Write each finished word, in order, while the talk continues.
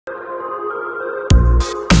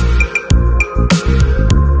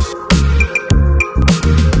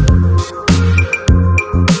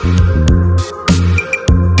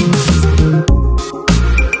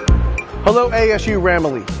ASU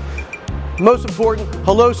Ramilly. Most important,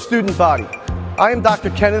 hello student body. I am Dr.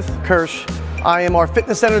 Kenneth Kirsch. I am our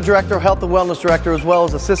Fitness Center Director, Health and Wellness Director, as well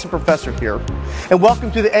as Assistant Professor here. And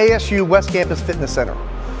welcome to the ASU West Campus Fitness Center.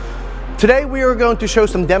 Today we are going to show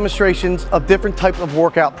some demonstrations of different types of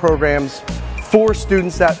workout programs for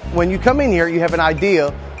students that when you come in here, you have an idea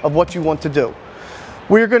of what you want to do.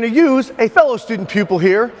 We are going to use a fellow student pupil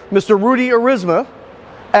here, Mr. Rudy Arizma,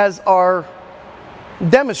 as our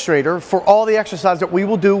demonstrator for all the exercises that we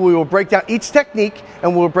will do. We will break down each technique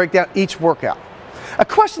and we will break down each workout. A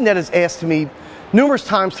question that is asked to me numerous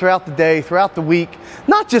times throughout the day, throughout the week,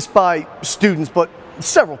 not just by students, but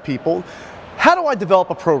several people: how do I develop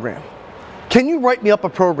a program? Can you write me up a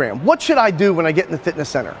program? What should I do when I get in the fitness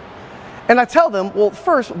center? And I tell them, well,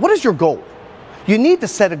 first, what is your goal? You need to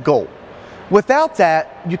set a goal. Without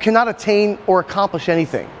that, you cannot attain or accomplish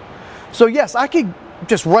anything. So yes, I could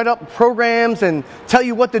just write up programs and tell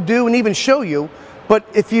you what to do and even show you, but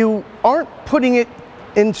if you aren't putting it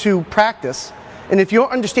into practice, and if you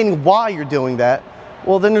aren't understanding why you're doing that,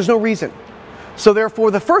 well, then there's no reason. So therefore,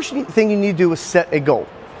 the first thing you need to do is set a goal.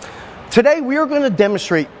 Today, we are going to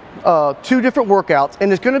demonstrate two different workouts,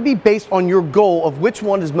 and it's going to be based on your goal of which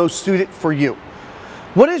one is most suited for you.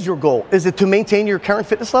 What is your goal? Is it to maintain your current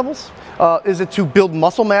fitness levels? Is it to build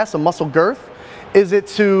muscle mass and muscle girth? Is it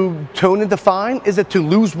to tone and define? Is it to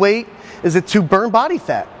lose weight? Is it to burn body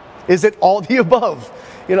fat? Is it all the above?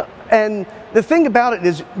 You know, and the thing about it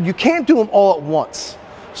is you can't do them all at once.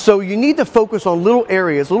 So you need to focus on little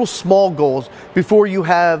areas, little small goals before you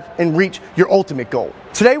have and reach your ultimate goal.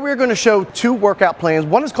 Today we're going to show two workout plans.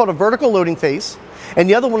 One is called a vertical loading phase, and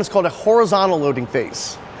the other one is called a horizontal loading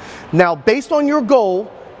phase. Now, based on your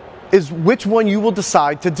goal is which one you will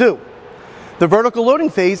decide to do. The vertical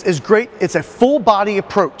loading phase is great. It's a full body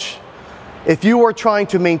approach. If you are trying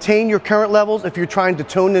to maintain your current levels, if you're trying to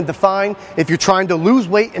tone and define, if you're trying to lose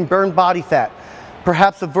weight and burn body fat,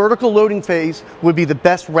 perhaps the vertical loading phase would be the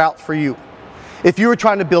best route for you. If you are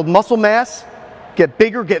trying to build muscle mass, get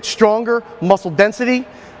bigger, get stronger, muscle density,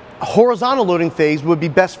 a horizontal loading phase would be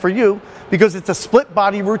best for you because it's a split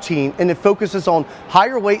body routine and it focuses on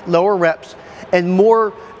higher weight, lower reps, and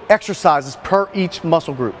more exercises per each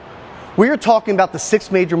muscle group. We are talking about the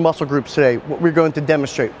 6 major muscle groups today, what we're going to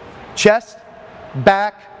demonstrate: chest,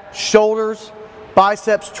 back, shoulders,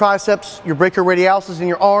 biceps, triceps, your brachioradialis in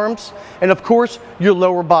your arms, and of course, your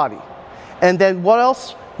lower body. And then what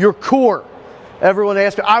else? Your core. Everyone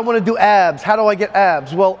asks me, I want to do abs. How do I get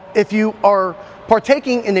abs? Well, if you are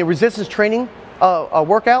partaking in a resistance training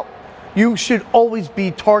workout, you should always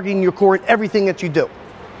be targeting your core in everything that you do.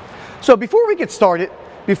 So before we get started,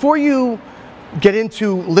 before you get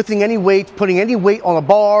into lifting any weights, putting any weight on a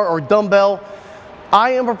bar or dumbbell,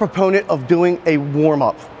 I am a proponent of doing a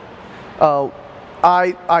warm-up.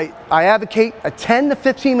 I advocate a 10 to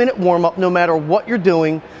 15 minute warm-up no matter what you're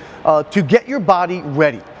doing to get your body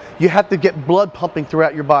ready. You have to get blood pumping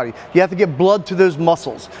throughout your body. You have to get blood to those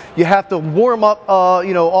muscles. You have to warm up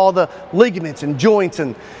all the ligaments and joints,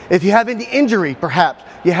 and if you have any injury perhaps,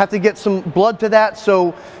 you have to get some blood to that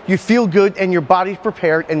so you feel good and your body's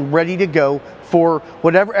prepared and ready to go for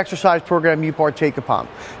whatever exercise program you partake upon.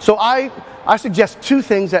 So I suggest two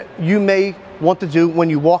things that you may want to do when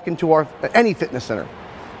you walk into any fitness center.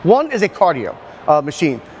 One is a cardio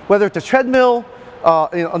machine, whether it's a treadmill,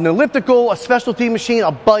 an elliptical, a specialty machine,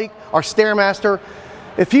 a bike, or Stairmaster.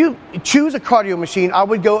 If you choose a cardio machine, I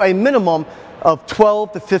would go a minimum of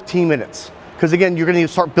 12 to 15 minutes. Because again, you're going to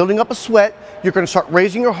start building up a sweat. You're going to start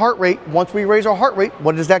raising your heart rate. Once we raise our heart rate,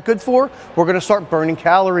 what is that good for? We're going to start burning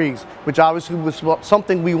calories, which obviously was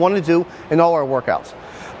something we want to do in all our workouts.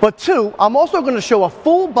 But two, I'm also going to show a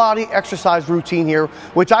full body exercise routine here,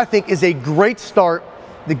 which I think is a great start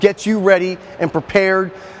to get you ready and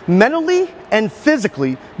prepared mentally and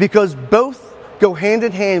physically, because both go hand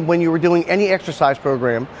in hand when you are doing any exercise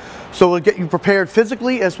program. So it'll get you prepared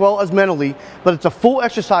physically as well as mentally, but it's a full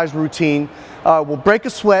exercise routine, will break a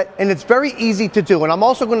sweat, and it's very easy to do. And I'm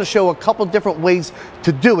also going to show a couple different ways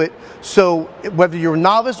to do it, so whether you're a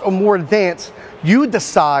novice or more advanced, you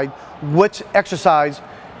decide which exercise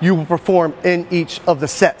you will perform in each of the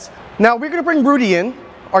sets. Now we're going to bring Rudy in,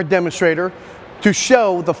 our demonstrator, to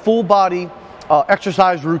show the full body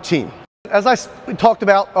exercise routine. As I talked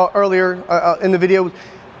about earlier in the video,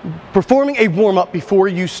 performing a warm-up before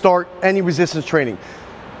you start any resistance training.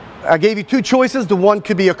 I gave you two choices. The one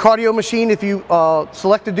could be a cardio machine. If you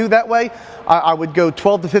select to do that way, I would go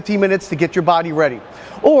 12 to 15 minutes to get your body ready.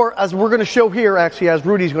 Or, as we're going to show here, actually, as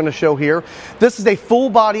Rudy's going to show here, this is a full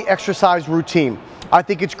body exercise routine. I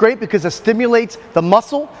think it's great because it stimulates the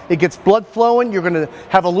muscle, it gets blood flowing, you're going to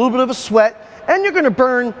have a little bit of a sweat, and you're going to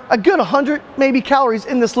burn a good 100 maybe calories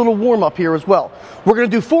in this little warm-up here as well. We're going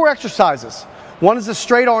to do 4 exercises. One is a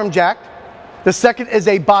straight arm jack. The second is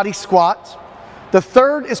a body squat. The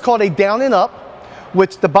third is called a down and up,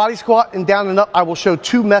 which the body squat and down and up, I will show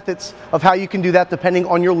 2 methods of how you can do that depending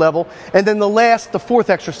on your level. And then the 4th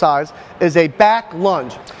exercise, is a back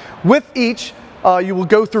lunge. With each, you will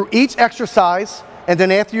go through each exercise, and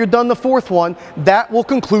then after you're done the 4th one, that will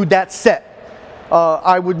conclude that set.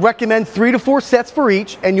 I would recommend 3 to 4 sets for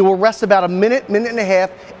each, and you will rest about a minute, minute and a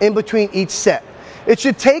half in between each set. It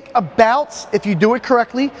should take about, if you do it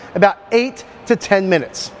correctly, about 8 to 10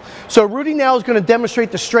 minutes. So Rudy now is going to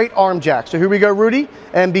demonstrate the straight arm jack. So here we go, Rudy,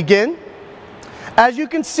 and begin. As you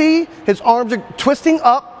can see, his arms are twisting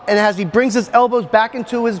up, and as he brings his elbows back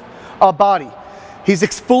into his body,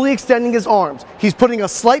 he's fully extending his arms. He's putting a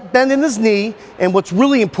slight bend in his knee, and what's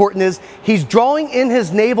really important is he's drawing in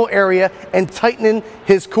his navel area and tightening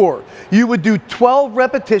his core. You would do 12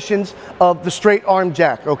 repetitions of the straight arm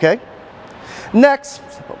jack, okay? Next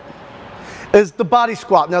is the body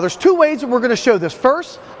squat. Now there's 2 ways that we're going to show this.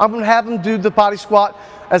 First, I'm going to have him do the body squat,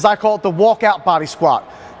 as I call it, the walkout body squat.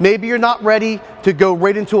 Maybe you're not ready to go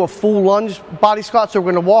right into a full lunge body squat, so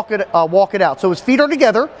we're going to walk it out. So his feet are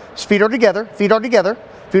together, his feet are together, feet are together,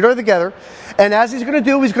 feet are together. And as he's going to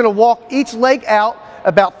do, he's going to walk each leg out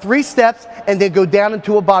about 3 steps and then go down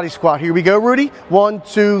into a body squat. Here we go, Rudy. 1,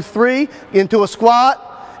 2, 3, into a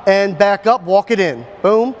squat and back up, walk it in.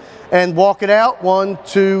 Boom. And walk it out. 1,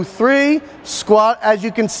 2, 3. Squat, as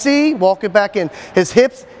you can see, walk it back in. His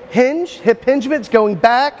hips hinge, hip hingement's going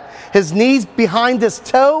back. His knees behind his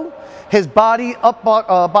toe. His body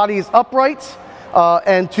is upright,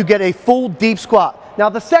 and to get a full deep squat. Now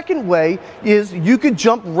the second way is you could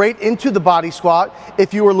jump right into the body squat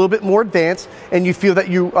if you were a little bit more advanced and you feel that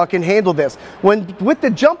you can handle this. With the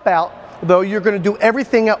jump out, though, you're going to do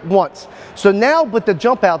everything at once. So now with the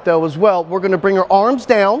jump out, though, as well, we're going to bring our arms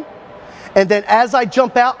down. And then as I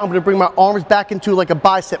jump out, I'm going to bring my arms back into like a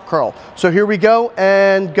bicep curl. So here we go,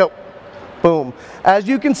 and go. Boom. As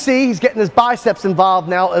you can see, he's getting his biceps involved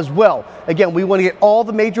now as well. Again, we want to get all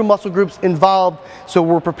the major muscle groups involved so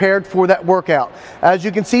we're prepared for that workout. As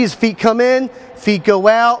you can see, his feet come in, feet go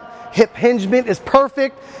out. Hip hingement is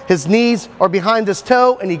perfect. His knees are behind his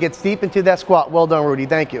toe, and he gets deep into that squat. Well done, Rudy.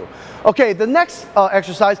 Thank you. Okay, the next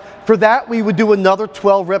exercise, for that, we would do another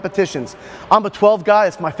 12 repetitions. I'm a 12 guy.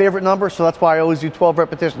 It's my favorite number, so that's why I always do 12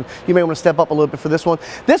 repetitions. You may want to step up a little bit for this one.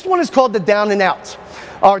 This one is called the down and out,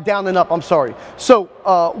 or down and up, I'm sorry. So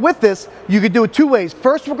with this, you could do it 2 ways.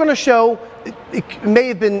 First, we're going to show, it may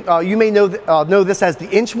have been, you may know this as the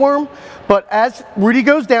inchworm, but as Rudy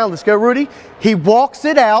goes down, let's go, Rudy, he walks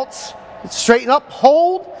it out, straighten up,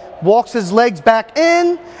 hold, walks his legs back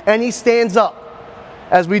in, and he stands up.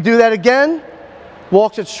 As we do that again,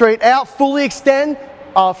 walks it straight out, fully extend,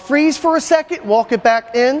 freeze for a second, walk it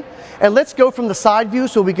back in, and let's go from the side view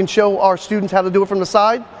so we can show our students how to do it from the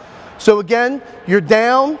side. So again, you're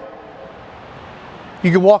down,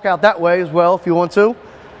 you can walk out that way as well if you want to,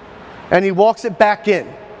 and he walks it back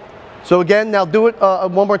in. So again, now do it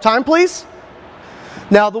one more time, please.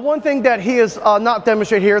 Now, the one thing that he has not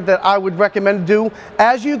demonstrated here that I would recommend to do,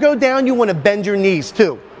 as you go down, you want to bend your knees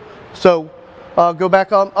too. So go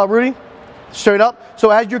back up, Rudy, straight up. So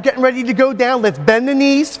as you're getting ready to go down, let's bend the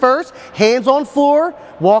knees first, hands on floor,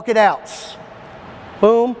 walk it out.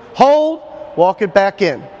 Boom, hold, walk it back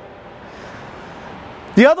in.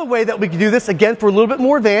 The other way that we can do this, again, for a little bit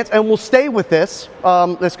more advanced, and we'll stay with this.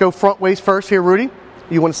 Let's go front waist first here, Rudy.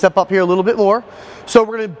 You want to step up here a little bit more. So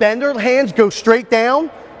we're going to bend our hands, go straight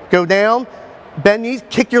down, go down, bend knees,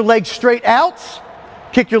 kick your legs straight out,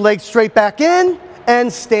 kick your legs straight back in,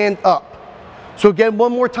 and stand up. So again,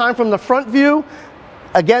 one more time from the front view.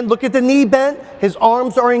 Again, look at the knee bent. His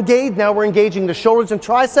arms are engaged. Now we're engaging the shoulders and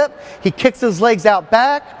tricep. He kicks his legs out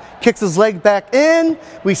back, kicks his leg back in.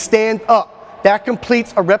 We stand up. That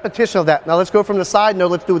completes a repetition of that. Now let's go from the side. No,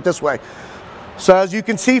 let's do it this way. So as you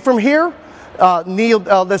can see from here,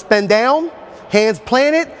 let's bend down, hands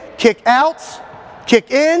planted, kick out,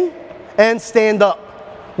 kick in, and stand up.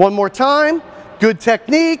 One more time. Good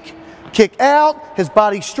technique. Kick out, his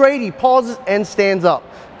body straight, he pauses and stands up.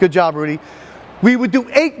 Good job, Rudy. We would do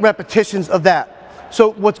 8 repetitions of that.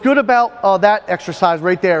 So what's good about that exercise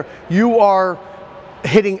right there, you are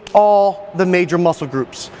hitting all the major muscle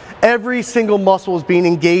groups. Every single muscle is being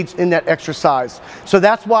engaged in that exercise. So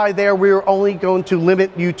that's why there we're only going to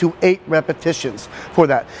limit you to 8 repetitions for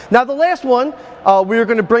that. Now the last one, we're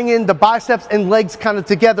going to bring in the biceps and legs kind of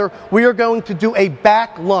together. We are going to do a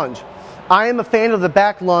back lunge. I am a fan of the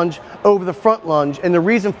back lunge over the front lunge, and the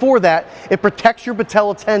reason for that, it protects your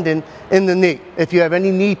patella tendon in the knee if you have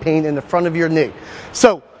any knee pain in the front of your knee.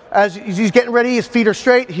 So as he's getting ready, his feet are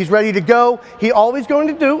straight, he's ready to go. All he's going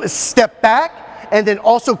to do is step back and then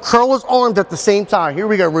also curl his arms at the same time. Here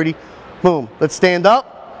we go, Rudy. Boom. Let's stand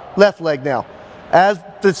up. Left leg now.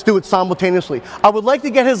 Let's do it simultaneously. I would like to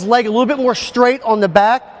get his leg a little bit more straight on the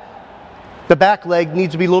back. The back leg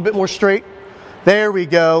needs to be a little bit more straight. There we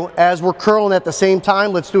go. As we're curling at the same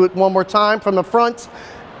time, let's do it one more time from the front.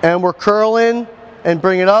 And we're curling and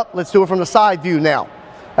bring it up. Let's do it from the side view now.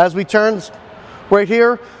 As we turn right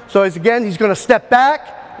here. So he's going to step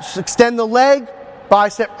back, extend the leg,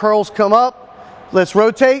 bicep curls come up. Let's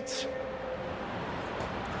rotate.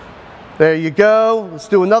 There you go. Let's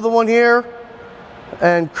do another one here.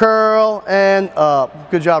 And curl and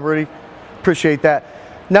up. Good job, Rudy. Appreciate that.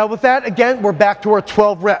 Now with that, again, we're back to our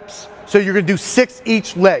 12 reps. So you're going to do 6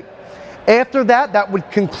 each leg. After that, that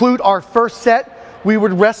would conclude our first set. We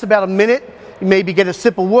would rest about a minute, maybe get a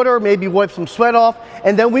sip of water, maybe wipe some sweat off,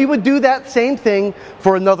 and then we would do that same thing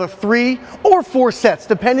for another 3 or 4 sets,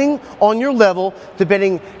 depending on your level,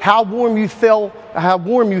 depending how warm you feel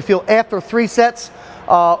after 3 sets.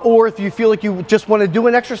 Or if you feel like you just want to do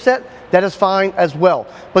an extra set, that is fine as well.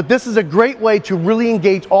 But this is a great way to really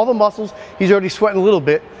engage all the muscles. He's already sweating a little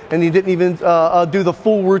bit, and he didn't even do the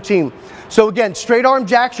full routine. So again, straight arm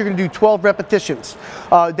jacks, you're going to do 12 repetitions.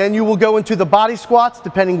 Then you will go into the body squats,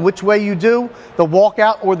 depending which way you do, the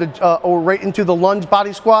walkout or right into the lunge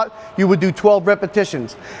body squat, you would do 12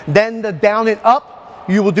 repetitions. Then the down and up,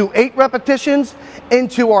 you will do 8 repetitions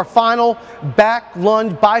into our final back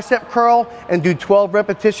lunge bicep curl and do 12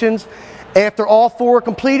 repetitions. After all 4 are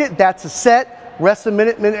completed, that's a set. Rest a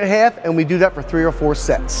minute, minute and a half, and we do that for 3 or 4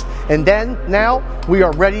 sets. And then now we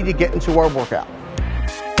are ready to get into our workout.